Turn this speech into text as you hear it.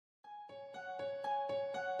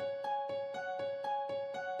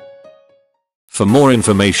For more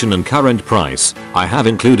information and current price, I have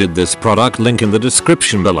included this product link in the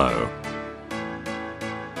description below.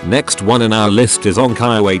 Next one in our list is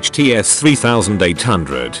Onkyo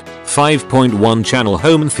HTS-3800 5.1 channel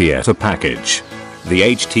home theater package. The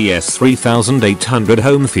HTS-3800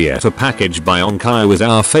 home theater package by Onkyo is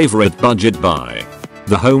our favorite budget buy.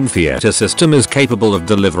 The home theater system is capable of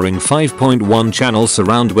delivering 5.1 channel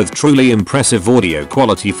surround with truly impressive audio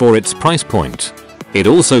quality for its price point. It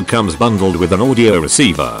also comes bundled with an audio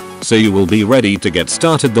receiver, so you will be ready to get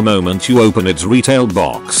started the moment you open its retail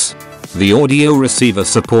box. The audio receiver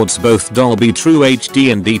supports both Dolby True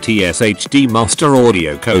HD and DTS HD Master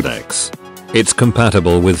audio codecs. It's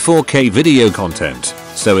compatible with 4K video content,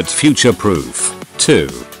 so it's future-proof, too.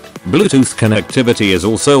 Bluetooth connectivity is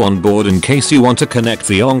also on board in case you want to connect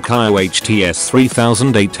the Onkyo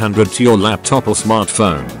HTS-3800 to your laptop or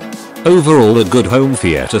smartphone. Overall, a good home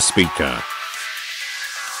theater speaker.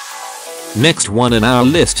 Next one in our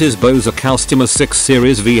list is Bose Acoustimass 6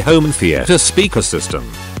 Series V home theater speaker system.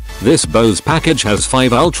 This Bose package has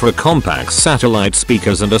 5 ultra-compact satellite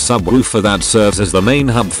speakers and a subwoofer that serves as the main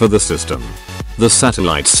hub for the system. The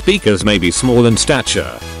satellite speakers may be small in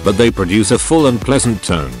stature, but they produce a full and pleasant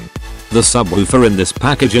tone. The subwoofer in this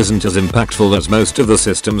package isn't as impactful as most of the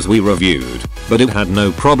systems we reviewed, but it had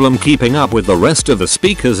no problem keeping up with the rest of the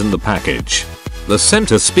speakers in the package. The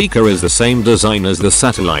center speaker is the same design as the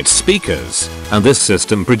satellite speakers, and this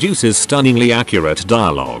system produces stunningly accurate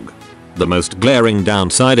dialogue. The most glaring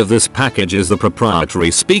downside of this package is the proprietary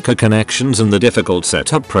speaker connections and the difficult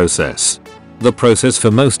setup process. The process for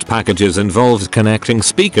most packages involves connecting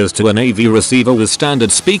speakers to an AV receiver with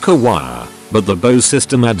standard speaker wire, but the Bose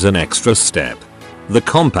system adds an extra step. The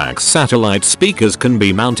compact satellite speakers can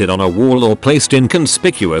be mounted on a wall or placed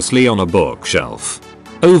inconspicuously on a bookshelf.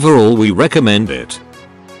 Overall, we recommend it.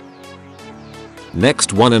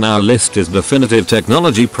 Next one in our list is Definitive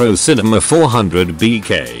Technology ProCinema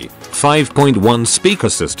 400-BK 5.1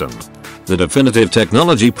 speaker system. The Definitive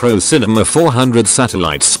Technology ProCinema 400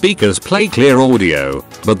 satellite speakers play clear audio,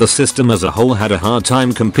 but the system as a whole had a hard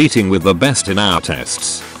time competing with the best in our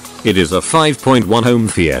tests. It is a 5.1 home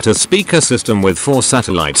theater speaker system with 4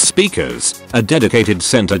 satellite speakers, a dedicated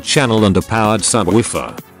center channel and a powered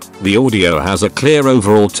subwoofer. The audio has a clear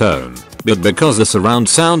overall tone, but because the surround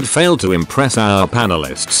sound failed to impress our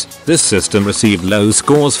panelists, this system received low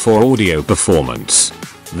scores for audio performance.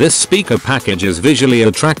 This speaker package is visually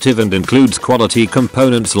attractive and includes quality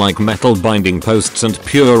components like metal binding posts and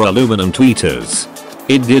pure aluminum tweeters.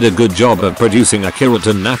 It did a good job of producing accurate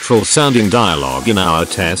and natural sounding dialogue in our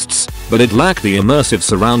tests, but it lacked the immersive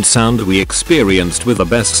surround sound we experienced with the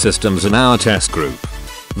best systems in our test group.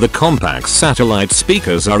 The compact satellite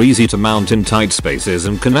speakers are easy to mount in tight spaces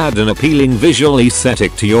and can add an appealing visual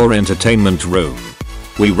aesthetic to your entertainment room.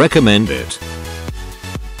 We recommend it.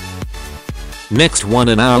 Next one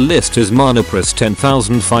in our list is Monoprice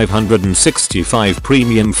 10565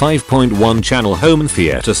 Premium 5.1 channel home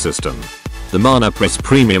theater system. The Monoprice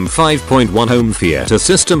Premium 5.1 home theater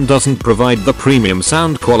system doesn't provide the premium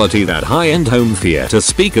sound quality that high-end home theater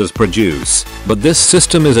speakers produce, but this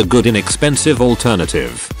system is a good inexpensive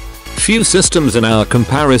alternative. Few systems in our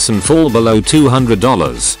comparison fall below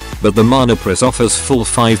 $200, but the Monoprice offers full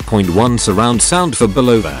 5.1 surround sound for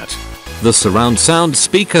below that. The surround sound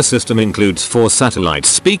speaker system includes 4 satellite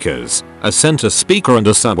speakers, a center speaker and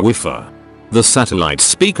a subwoofer. The satellite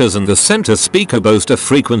speakers and the center speaker boast a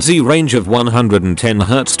frequency range of 110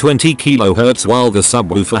 Hz 20 kHz while the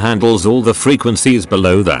subwoofer handles all the frequencies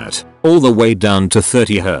below that, all the way down to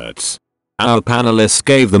 30 Hz. Our panelists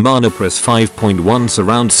gave the Monoprice 5.1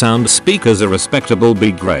 surround sound speakers a respectable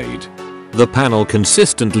B grade. The panel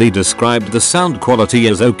consistently described the sound quality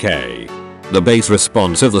as okay. The bass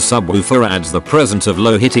response of the subwoofer adds the presence of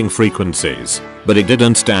low hitting frequencies, but it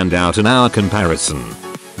didn't stand out in our comparison.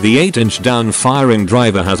 The 8-inch down-firing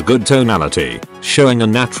driver has good tonality, showing a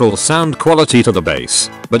natural sound quality to the bass,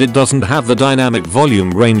 but it doesn't have the dynamic volume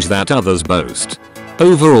range that others boast.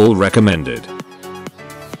 Overall recommended.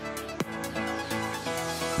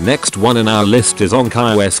 Next one in our list is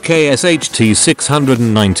Onkyo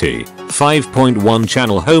SXHTB-BK 5.1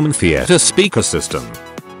 channel home theater speaker system.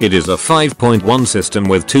 It is a 5.1 system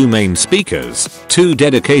with 2 main speakers, 2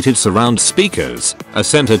 dedicated surround speakers, a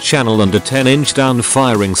center channel and a 10-inch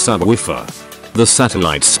down-firing subwoofer. The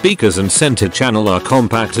satellite speakers and center channel are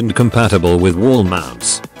compact and compatible with wall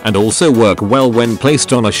mounts, and also work well when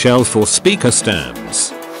placed on a shelf or speaker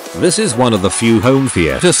stands. This is one of the few home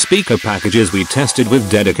theater speaker packages we tested with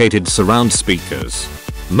dedicated surround speakers.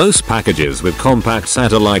 Most packages with compact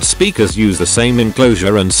satellite speakers use the same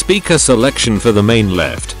enclosure and speaker selection for the main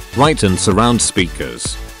left, right and surround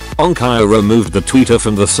speakers. Onkyo removed the tweeter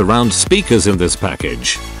from the surround speakers in this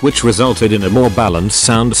package, which resulted in a more balanced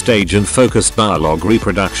sound stage and focused dialogue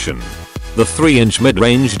reproduction. The 3-inch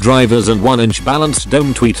mid-range drivers and 1-inch balanced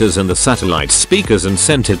dome tweeters in the satellite speakers and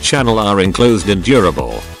center channel are enclosed in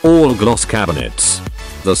durable, all-gloss cabinets.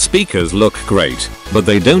 The speakers look great, but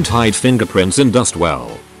they don't hide fingerprints and dust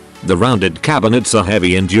well. The rounded cabinets are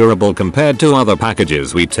heavy and durable compared to other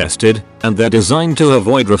packages we tested, and they're designed to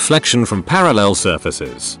avoid reflection from parallel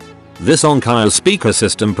surfaces. This Onkyo speaker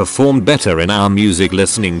system performed better in our music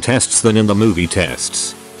listening tests than in the movie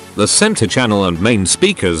tests. The center channel and main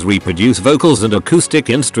speakers reproduce vocals and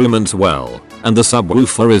acoustic instruments well, and the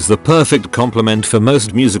subwoofer is the perfect complement for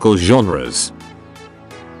most musical genres.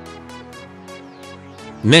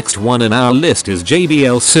 Next one in our list is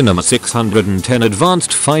JBL Cinema 610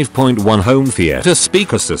 Advanced 5.1 Home Theater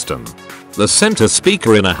Speaker System. The center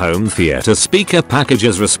speaker in a home theater speaker package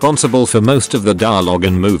is responsible for most of the dialogue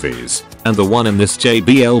in movies, and the one in this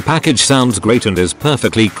JBL package sounds great and is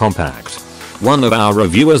perfectly compact. One of our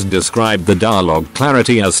reviewers described the dialogue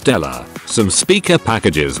clarity as stellar. Some speaker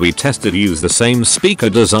packages we tested use the same speaker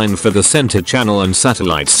design for the center channel and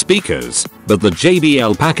satellite speakers, but the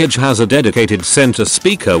JBL package has a dedicated center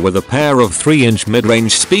speaker with a pair of 3-inch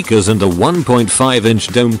mid-range speakers and a 1.5-inch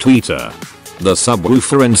dome tweeter. The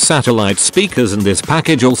subwoofer and satellite speakers in this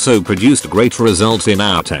package also produced great results in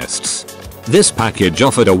our tests. This package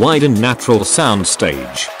offered a wide and natural sound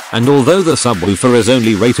stage, and although the subwoofer is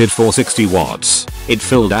only rated for 60 watts, it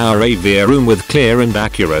filled our AV room with clear and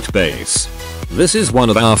accurate bass. This is one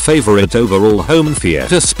of our favorite overall home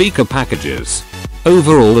theater speaker packages.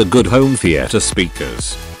 Overall a good home theater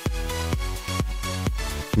speakers.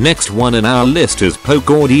 Next one in our list is Polk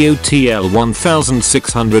Audio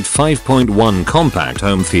TL1600 5.1 Compact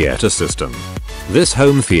Home Theater System. This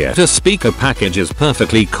home theater speaker package is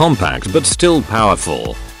perfectly compact but still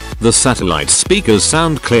powerful. The satellite speakers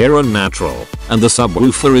sound clear and natural, and the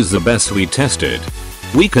subwoofer is the best we tested.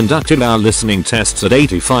 We conducted our listening tests at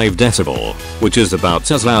 85 decibel, which is about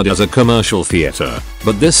as loud as a commercial theater,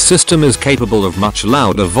 but this system is capable of much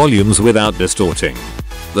louder volumes without distorting.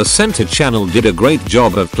 The center channel did a great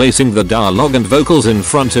job of placing the dialogue and vocals in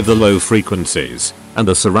front of the low frequencies, and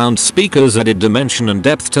the surround speakers added dimension and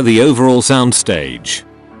depth to the overall sound stage.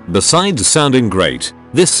 Besides sounding great,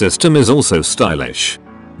 this system is also stylish.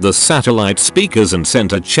 The satellite speakers and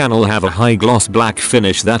center channel have a high gloss black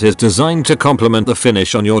finish that is designed to complement the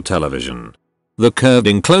finish on your television. The curved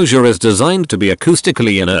enclosure is designed to be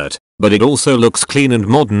acoustically inert, but it also looks clean and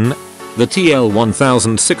modern. The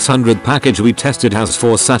TL1600 package we tested has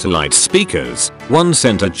 4 satellite speakers, 1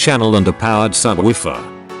 center channel and a powered subwoofer.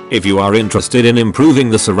 If you are interested in improving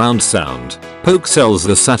the surround sound, Polk sells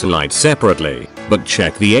the satellite separately, but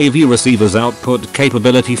check the AV receiver's output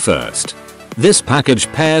capability first. This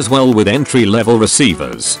package pairs well with entry-level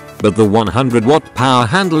receivers, but the 100-watt power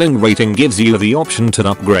handling rating gives you the option to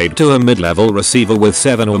upgrade to a mid-level receiver with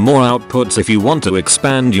 7 or more outputs if you want to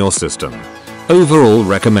expand your system. Overall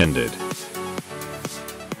recommended.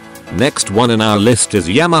 Next one in our list is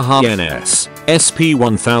Yamaha NS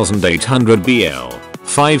SP1800BL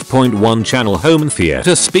 5.1 channel home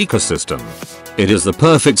theater speaker system. It is the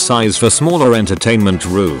perfect size for smaller entertainment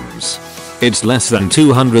rooms. It's less than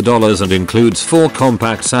 $200 and includes 4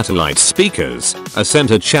 compact satellite speakers, a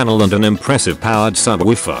center channel and an impressive powered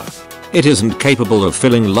subwoofer. It isn't capable of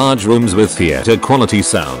filling large rooms with theater quality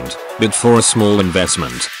sound, but for a small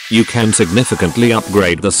investment, you can significantly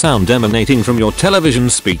upgrade the sound emanating from your television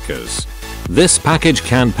speakers. This package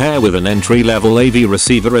can pair with an entry-level AV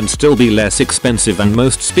receiver and still be less expensive than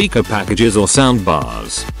most speaker packages or sound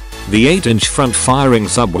bars. The 8-inch front-firing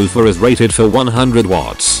subwoofer is rated for 100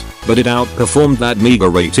 watts, but it outperformed that meager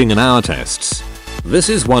rating in our tests. This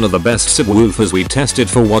is one of the best subwoofers we tested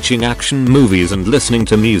for watching action movies and listening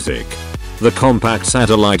to music. The compact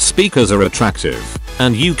satellite speakers are attractive,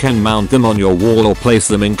 and you can mount them on your wall or place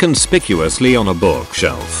them inconspicuously on a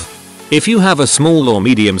bookshelf. If you have a small or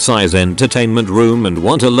medium-sized entertainment room and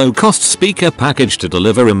want a low-cost speaker package to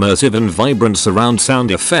deliver immersive and vibrant surround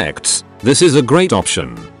sound effects, this is a great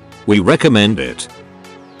option. We recommend it.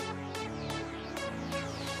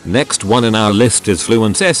 Next one in our list is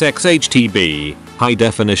Fluance SXHTB High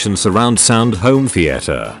Definition Surround Sound Home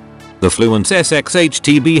Theater. The Fluance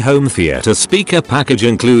SXHTB Home Theater speaker package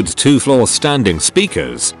includes 2 floor-standing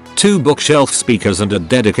speakers, 2 bookshelf speakers and a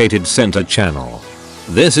dedicated center channel.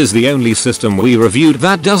 This is the only system we reviewed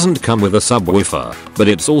that doesn't come with a subwoofer, but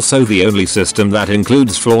it's also the only system that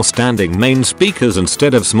includes floor-standing main speakers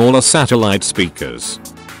instead of smaller satellite speakers.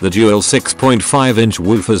 The dual 6.5-inch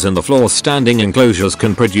woofers in the floor-standing enclosures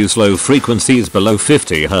can produce low frequencies below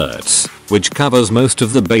 50 Hz, which covers most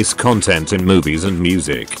of the bass content in movies and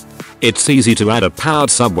music. It's easy to add a powered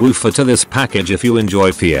subwoofer to this package if you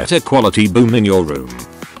enjoy theater quality boom in your room.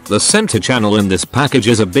 The center channel in this package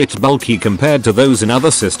is a bit bulky compared to those in other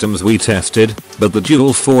systems we tested, but the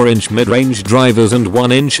dual 4-inch mid-range drivers and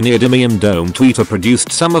 1-inch neodymium dome tweeter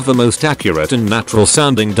produced some of the most accurate and natural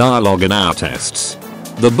sounding dialogue in our tests.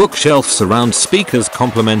 The bookshelf surround speakers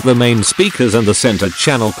complement the main speakers and the center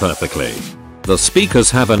channel perfectly. The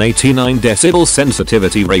speakers have an 89 decibel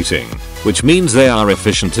sensitivity rating, which means they are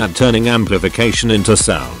efficient at turning amplification into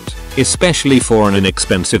sound, especially for an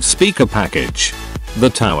inexpensive speaker package.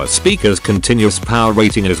 The tower speaker's continuous power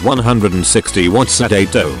rating is 160 watts at 8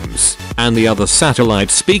 ohms, and the other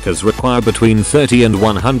satellite speakers require between 30 and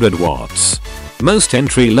 100 watts. Most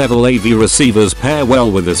entry-level AV receivers pair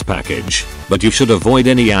well with this package, but you should avoid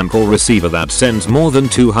any amp or receiver that sends more than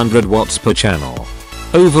 200 watts per channel.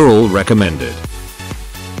 Overall recommended.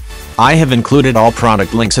 I have included all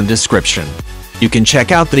product links in description. You can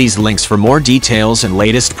check out these links for more details and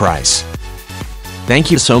latest price. Thank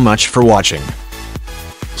you so much for watching.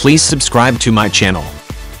 Please subscribe to my channel.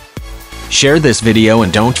 Share this video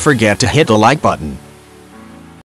and don't forget to hit the like button.